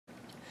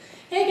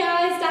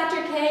guys,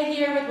 Dr. K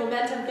here with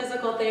Momentum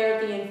Physical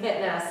Therapy and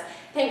Fitness.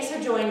 Thanks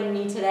for joining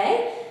me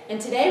today.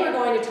 And today we're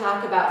going to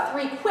talk about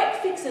 3 quick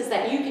fixes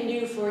that you can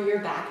do for your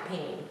back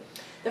pain.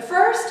 The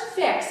first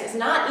fix is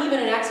not even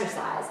an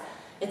exercise,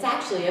 it's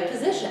actually a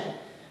position.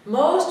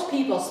 Most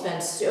people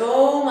spend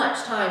so much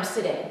time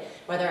sitting,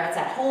 whether it's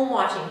at home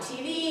watching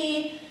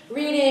TV,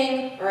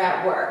 reading, or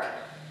at work.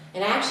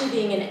 And actually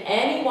being in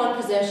any one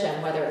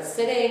position, whether it's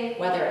sitting,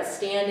 whether it's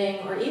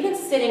standing, or even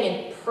sitting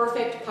in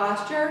perfect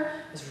posture,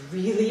 is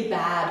really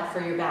bad for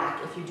your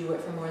back if you do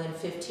it for more than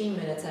 15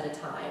 minutes at a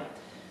time.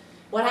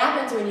 What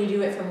happens when you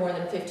do it for more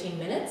than 15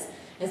 minutes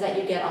is that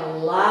you get a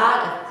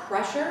lot of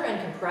pressure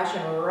and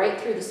compression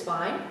right through the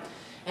spine,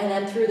 and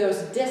then through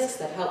those discs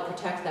that help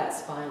protect that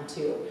spine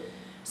too.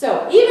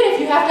 So even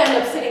if you have to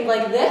end up sitting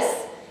like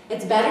this,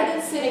 it's better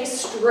than sitting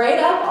straight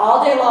up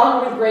all day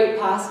long with great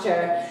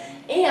posture.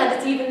 And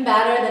it's even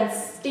better than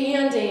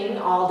standing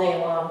all day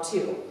long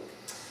too.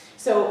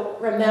 So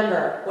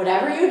remember,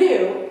 whatever you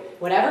do,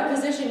 whatever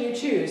position you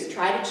choose,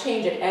 try to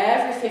change it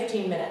every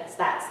 15 minutes.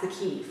 That's the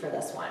key for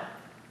this one.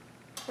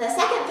 The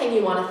second thing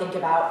you want to think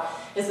about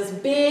is this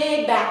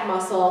big back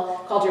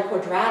muscle called your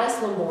quadratus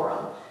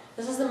lumborum.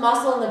 This is the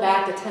muscle in the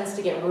back that tends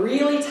to get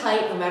really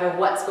tight no matter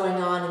what's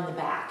going on in the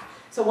back.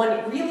 So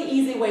one really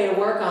easy way to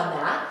work on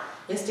that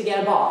is to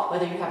get a ball,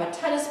 whether you have a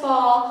tennis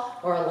ball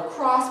or a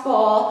lacrosse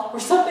ball or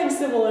something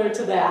similar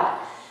to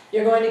that.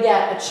 You're going to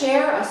get a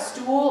chair, a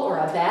stool, or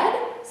a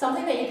bed,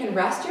 something that you can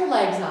rest your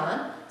legs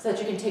on so that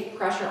you can take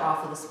pressure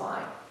off of the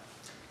spine.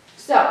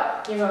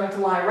 So you're going to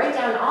lie right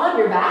down on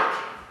your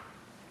back.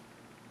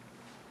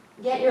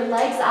 Get your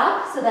legs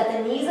up so that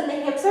the knees and the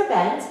hips are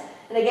bent.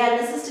 And again,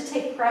 this is to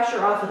take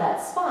pressure off of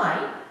that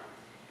spine.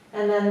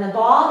 And then the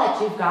ball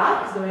that you've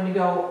got is going to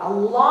go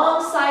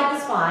alongside the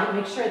spine.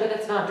 Make sure that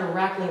it's not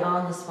directly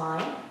on the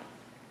spine.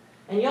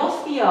 And you'll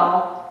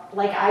feel,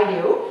 like I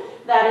do,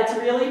 that it's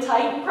really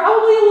tight and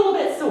probably a little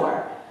bit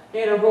sore.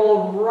 You're going to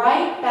roll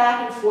right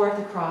back and forth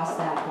across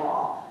that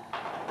ball.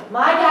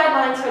 My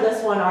guidelines for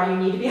this one are you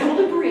need to be able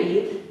to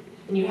breathe,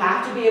 and you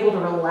have to be able to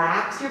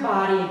relax your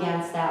body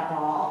against that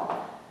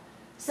ball.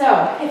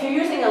 So, if you're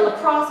using a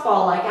lacrosse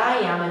ball like I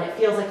am and it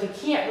feels like you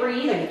can't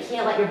breathe or you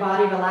can't let your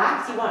body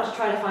relax, you want to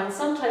try to find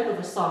some type of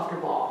a softer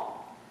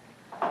ball.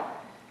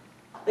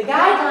 The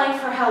guideline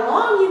for how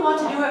long you want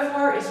to do it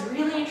for is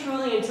really and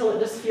truly until it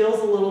just feels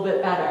a little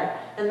bit better.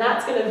 And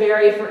that's going to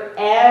vary for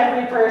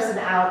every person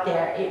out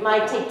there. It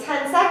might take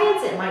 10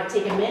 seconds, it might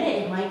take a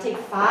minute, it might take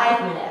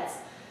 5 minutes.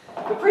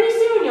 But pretty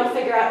soon you'll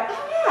figure out,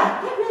 oh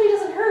yeah, that really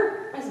doesn't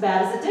hurt as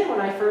bad as it did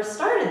when I first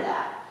started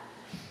that.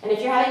 And if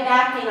you're having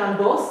back pain on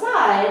both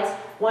sides,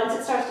 once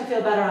it starts to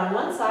feel better on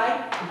one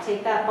side, you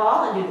take that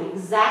ball and do the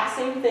exact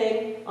same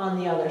thing on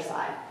the other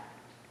side.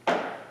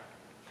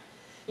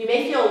 You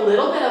may feel a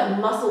little bit of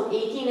muscle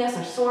achiness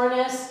or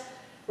soreness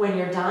when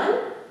you're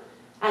done,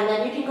 and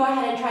then you can go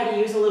ahead and try to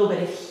use a little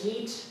bit of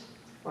heat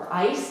or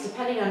ice,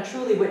 depending on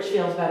truly which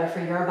feels better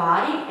for your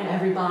body, and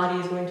every body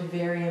is going to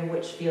vary in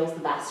which feels the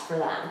best for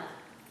them.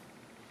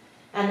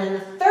 And then the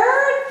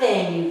third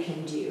thing you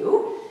can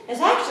do is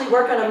actually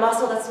work on a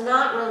muscle that's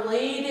not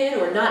related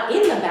or not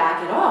in the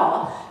back at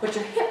all, but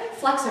your hip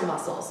flexor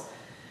muscles.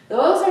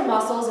 Those are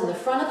muscles in the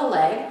front of the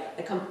leg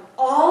that come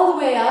all the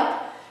way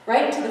up,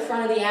 right into the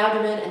front of the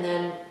abdomen, and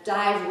then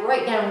dive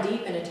right down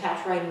deep and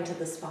attach right into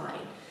the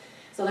spine.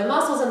 So they're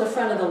muscles in the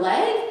front of the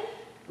leg,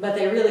 but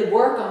they really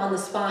work on the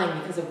spine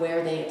because of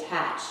where they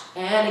attach.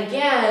 And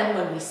again,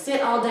 when we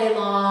sit all day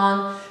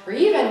long, or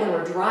even when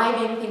we're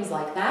driving, things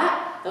like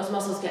that, those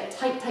muscles get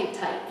tight, tight,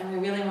 tight, and we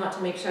really want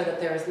to make sure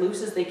that they're as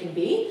loose as they can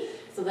be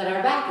so that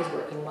our back is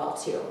working well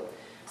too.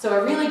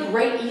 So a really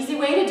great, easy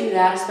way to do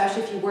that,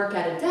 especially if you work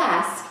at a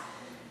desk,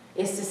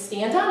 is to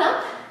stand on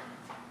up,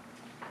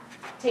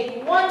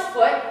 take one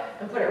foot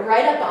and put it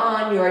right up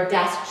on your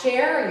desk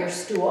chair or your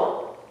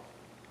stool.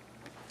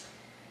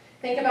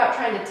 Think about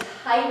trying to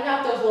tighten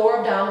up those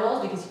lower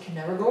abdominals because you can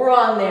never go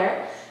wrong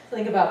there.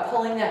 Think about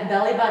pulling that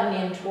belly button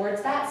in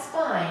towards that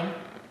spine,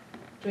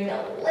 doing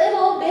a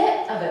little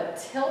bit of a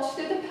tilt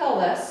through the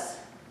pelvis,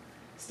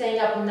 staying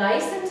up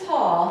nice and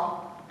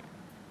tall.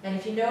 And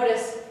if you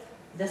notice,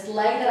 this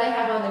leg that I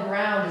have on the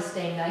ground is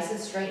staying nice and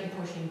straight and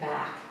pushing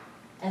back.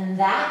 And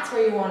that's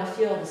where you want to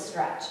feel the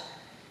stretch,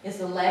 is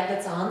the leg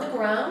that's on the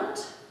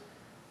ground,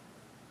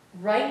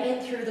 right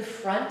in through the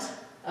front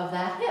of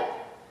that hip.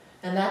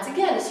 And that's,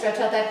 again, to stretch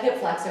out that hip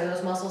flexor,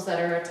 those muscles that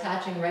are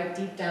attaching right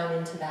deep down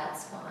into that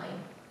spine.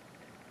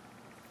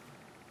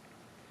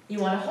 You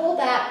want to hold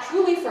that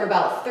truly for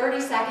about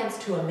 30 seconds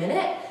to a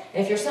minute.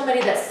 And if you're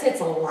somebody that sits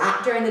a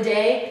lot during the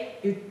day,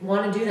 you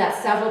want to do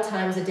that several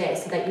times a day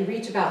so that you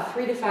reach about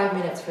 3 to 5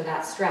 minutes for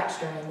that stretch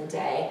during the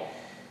day.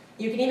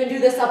 You can even do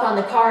this up on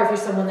the car if you're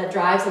someone that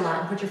drives a lot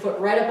and put your foot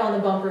right up on the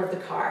bumper of the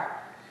car.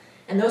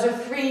 And those are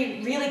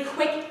 3 really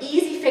quick,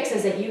 easy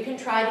fixes that you can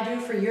try to do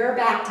for your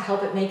back to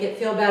help it make it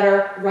feel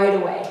better right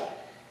away.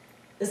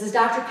 This is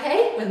Dr.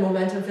 K with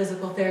Momentum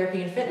Physical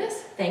Therapy and Fitness.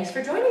 Thanks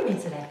for joining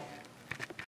me today.